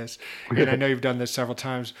all this, and I know you've done this several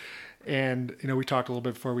times. And we talked a little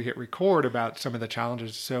bit before we hit record about some of the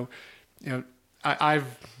challenges. So,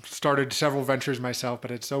 I've started several ventures myself, but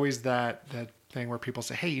it's always that thing where people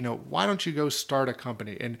say, "Hey, why don't you go start a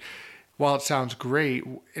company?" And while it sounds great,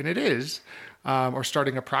 and it is, or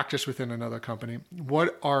starting a practice within another company,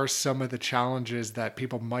 what are some of the challenges that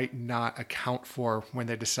people might not account for when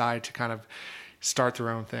they decide to kind of start their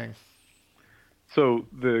own thing? So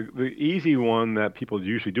the easy one that people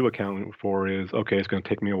usually do account for is, okay, it's going to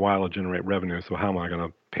take me a while to generate revenue, so how am I going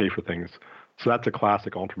to pay for things? So that's a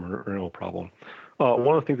classic entrepreneurial problem.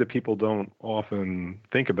 One of the things that people don't often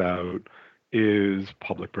think about is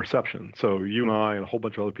public perception. So you and I and a whole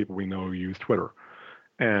bunch of other people we know use Twitter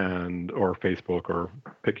or Facebook or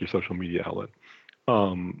pick your social media outlet.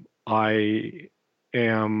 I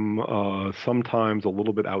am sometimes a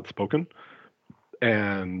little bit outspoken,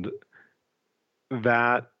 and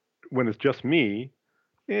that when it's just me,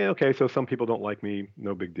 okay, so some people don't like me,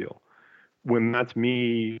 no big deal. When that's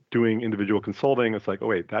me doing individual consulting, it's like, oh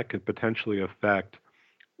wait, that could potentially affect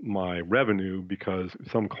my revenue because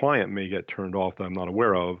some client may get turned off that I'm not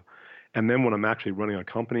aware of. And then when I'm actually running a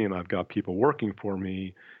company and I've got people working for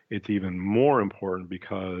me, it's even more important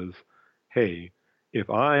because, hey, if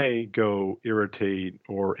I go irritate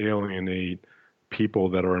or alienate people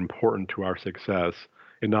that are important to our success,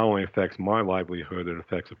 it not only affects my livelihood, it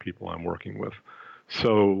affects the people I'm working with.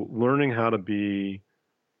 So learning how to be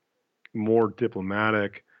more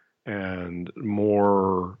diplomatic and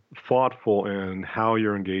more thoughtful in how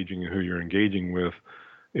you're engaging and who you're engaging with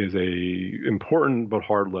is a important but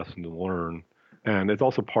hard lesson to learn. And it's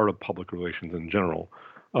also part of public relations in general.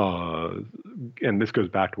 And this goes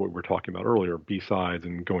back to what we were talking about earlier, B-sides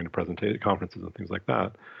and going to presentation conferences and things like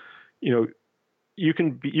that. You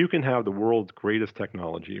can have the world's greatest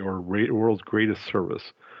technology or world's greatest service,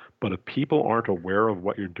 but if people aren't aware of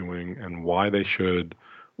what you're doing and why they should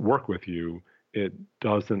work with you, it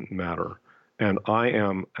doesn't matter. And I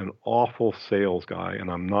am an awful sales guy, and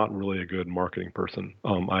I'm not really a good marketing person.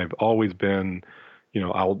 I've always been,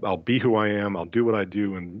 I'll be who I am, I'll do what I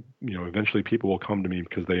do, and eventually people will come to me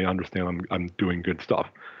because they understand I'm doing good stuff.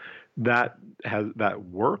 that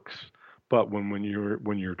works. But when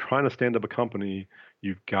you're trying to stand up a company,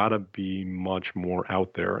 you've got to be much more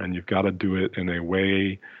out there, and you've got to do it in a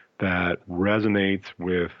way that resonates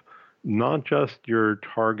with not just your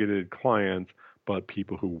targeted clients, but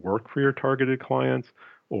people who work for your targeted clients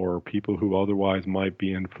or people who otherwise might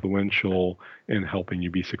be influential in helping you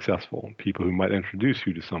be successful, people who might introduce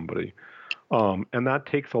you to somebody. And that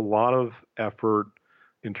takes a lot of effort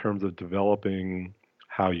in terms of developing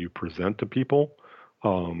how you present to people,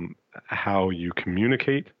 how you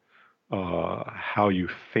communicate, how you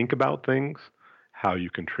think about things, how you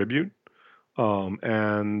contribute.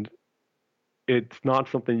 And it's not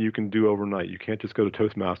something you can do overnight. You can't just go to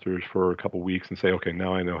Toastmasters for a couple of weeks and say, okay,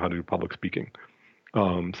 now I know how to do public speaking.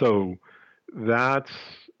 So that's,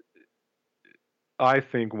 I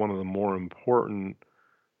think, one of the more important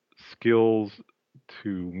skills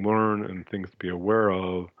to learn and things to be aware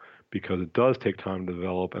of, because it does take time to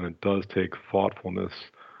develop and it does take thoughtfulness.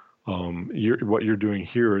 What you're doing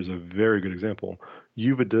here is a very good example.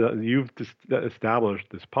 You've established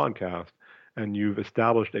this podcast, and you've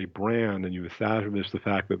established a brand, and you've established the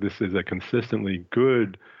fact that this is a consistently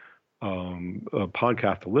good a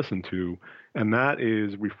podcast to listen to, and that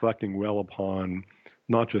is reflecting well upon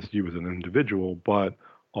not just you as an individual, but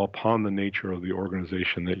upon the nature of the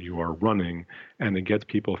organization that you are running, and it gets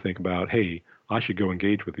people to think about, hey, I should go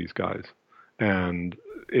engage with these guys, and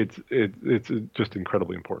it's just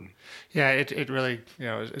incredibly important. Yeah, it really,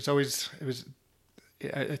 it was.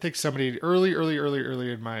 I think somebody early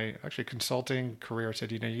in my actually consulting career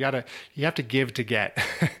said, you have to give to get,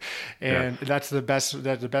 and Yeah. that's the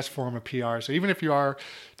best form of PR. So even if you are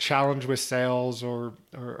challenged with sales or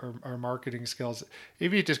marketing skills,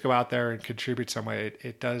 if you just go out there and contribute some way,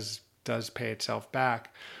 it does pay itself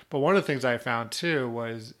back. But one of the things I found too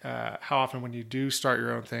was how often when you do start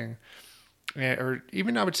your own thing, or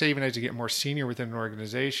even I would say even as you get more senior within an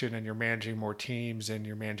organization and you're managing more teams and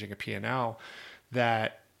you're managing a P&L,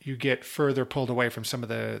 that you get further pulled away from some of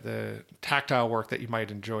the tactile work that you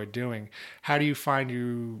might enjoy doing. How do you find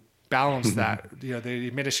you balance that, the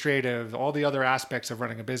administrative, all the other aspects of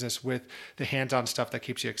running a business with the hands-on stuff that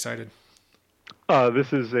keeps you excited?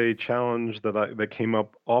 This is a challenge that came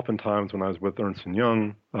up oftentimes when I was with Ernst &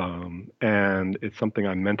 Young, and it's something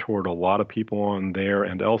I mentored a lot of people on there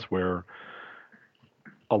and elsewhere.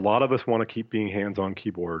 A lot of us want to keep being hands-on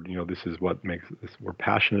keyboard. This is what makes this. We're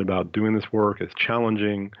passionate about doing this work. It's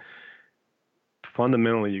challenging.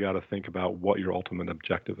 Fundamentally, you got to think about what your ultimate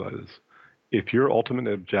objective is. If your ultimate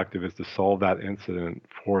objective is to solve that incident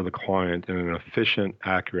for the client in an efficient,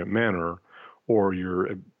 accurate manner, or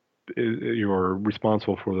you're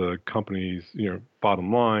responsible for the company's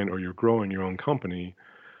bottom line, or you're growing your own company,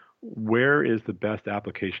 where is the best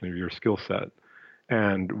application of your skill set?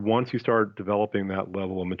 And once you start developing that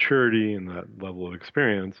level of maturity and that level of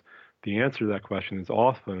experience, the answer to that question is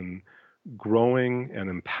often growing and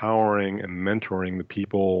empowering and mentoring the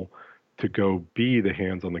people to go be the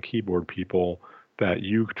hands on the keyboard people that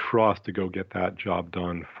you trust to go get that job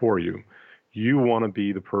done for you. You want to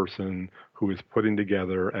be the person who is putting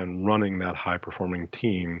together and running that high performing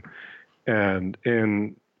team. And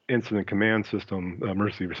in incident command system,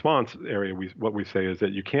 emergency response area, what we say is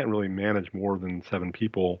that you can't really manage more than 7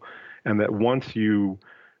 people, and that once you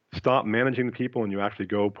stop managing the people and you actually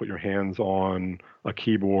go put your hands on a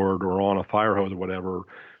keyboard or on a fire hose or whatever,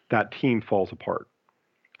 that team falls apart.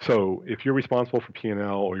 So if you're responsible for P&L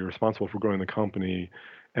or you're responsible for growing the company,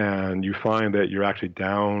 and you find that you're actually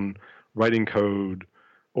down writing code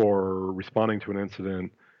or responding to an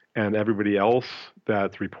incident, and everybody else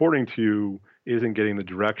that's reporting to you isn't getting the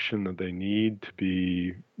direction that they need to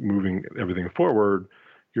be moving everything forward,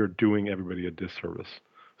 you're doing everybody a disservice.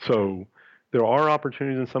 So there are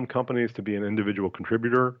opportunities in some companies to be an individual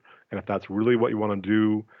contributor, and if that's really what you want to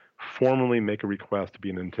do, formally make a request to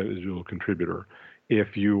be an individual contributor.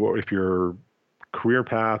 If your career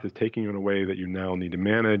path is taking you in a way that you now need to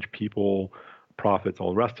manage people, profits,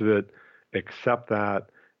 all the rest of it, accept that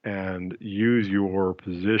and use your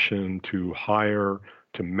position to hire,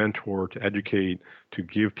 to mentor, to educate, to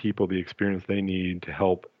give people the experience they need to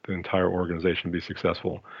help the entire organization be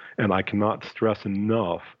successful. And I cannot stress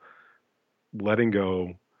enough letting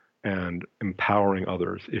go and empowering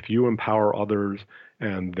others. If you empower others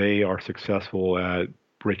and they are successful at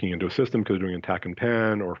breaking into a system because they're doing attack and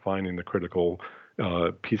pen or finding the critical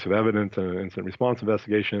piece of evidence in an incident response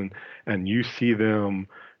investigation, and you see them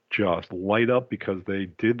just light up because they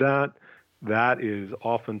did that, that is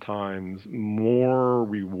oftentimes more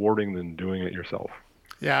rewarding than doing it yourself.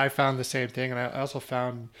 Yeah, I found the same thing, and I also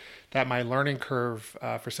found that my learning curve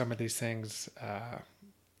for some of these things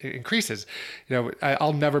increases.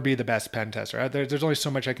 I'll never be the best pen tester. There's only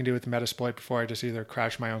so much I can do with Metasploit before I just either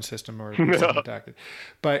crash my own system or attack.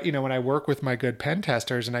 But when I work with my good pen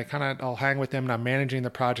testers and I'll hang with them and I'm managing the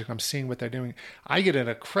project, I'm seeing what they're doing, I get an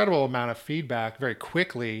incredible amount of feedback very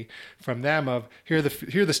quickly from them of here are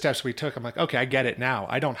the steps we took. I'm like, okay, I get it now.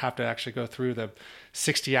 I don't have to actually go through the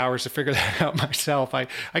 60 hours to figure that out myself. I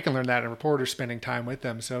can learn that in a report or spending time with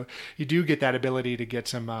them. So you do get that ability to get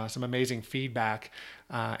some amazing feedback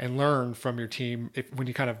and learn from your team when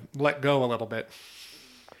you kind of let go a little bit.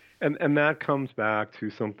 And that comes back to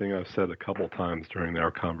something I've said a couple times during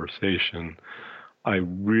our conversation. I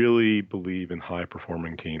really believe in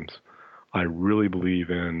high-performing teams. I really believe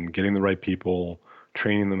in getting the right people,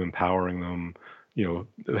 training them, empowering them,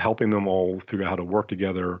 helping them all figure out how to work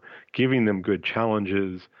together, giving them good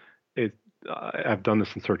challenges. I've done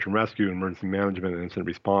this in search and rescue, emergency management, and incident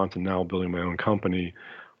response, and now building my own company.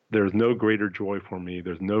 There's no greater joy for me,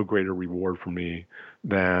 there's no greater reward for me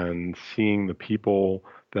than seeing the people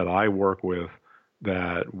that I work with,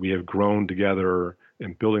 that we have grown together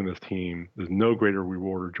in building this team. There's no greater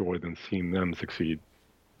reward or joy than seeing them succeed.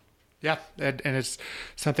 Yeah, and it's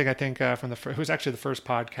something I think it was actually the first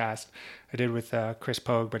podcast I did with Chris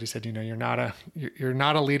Pogue, but he said, you're not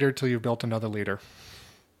a leader till you've built another leader.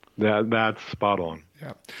 That's spot on.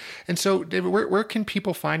 Yeah. And so, David, where can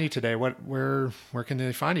people find you today? Where can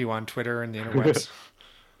they find you on Twitter and the interwebs?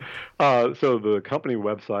 So the company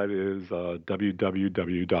website is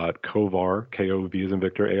www.kovar, K-O-V as in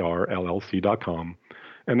Victor, A-R, LLC.com.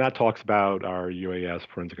 And that talks about our UAS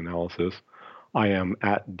forensic analysis. I am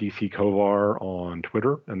at DC Kovar on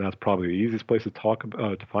Twitter, and that's probably the easiest place to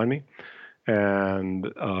find me. And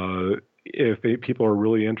if people are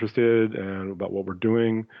really interested about what we're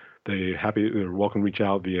doing, they're welcome to reach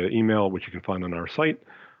out via email, which you can find on our site,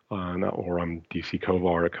 or I'm DC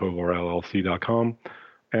Kovar at kovarllc.com.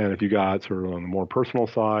 And if you got sort of on the more personal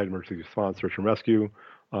side, emergency response, search and rescue,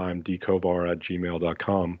 I'm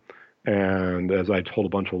dkovar@gmail.com. And as I told a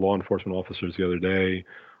bunch of law enforcement officers the other day,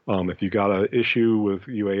 if you got an issue with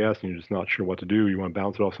UAS and you're just not sure what to do, you want to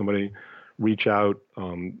bounce it off somebody, reach out.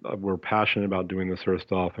 We're passionate about doing this sort of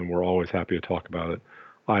stuff, and we're always happy to talk about it.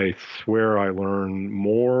 I swear I learn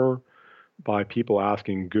more by people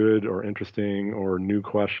asking good or interesting or new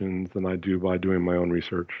questions than I do by doing my own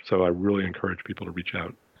research. So I really encourage people to reach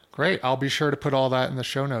out. Great. I'll be sure to put all that in the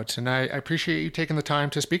show notes. And I appreciate you taking the time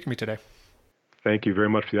to speak to me today. Thank you very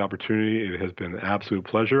much for the opportunity. It has been an absolute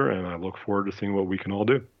pleasure, and I look forward to seeing what we can all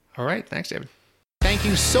do. All right. Thanks, David. Thank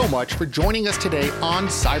you so much for joining us today on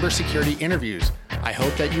Cybersecurity Interviews. I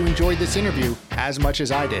hope that you enjoyed this interview as much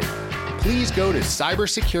as I did. Please go to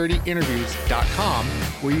cybersecurityinterviews.com,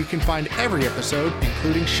 where you can find every episode,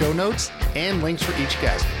 including show notes and links for each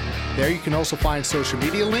guest. There you can also find social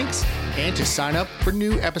media links and to sign up for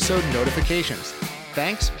new episode notifications.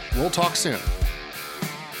 Thanks. We'll talk soon.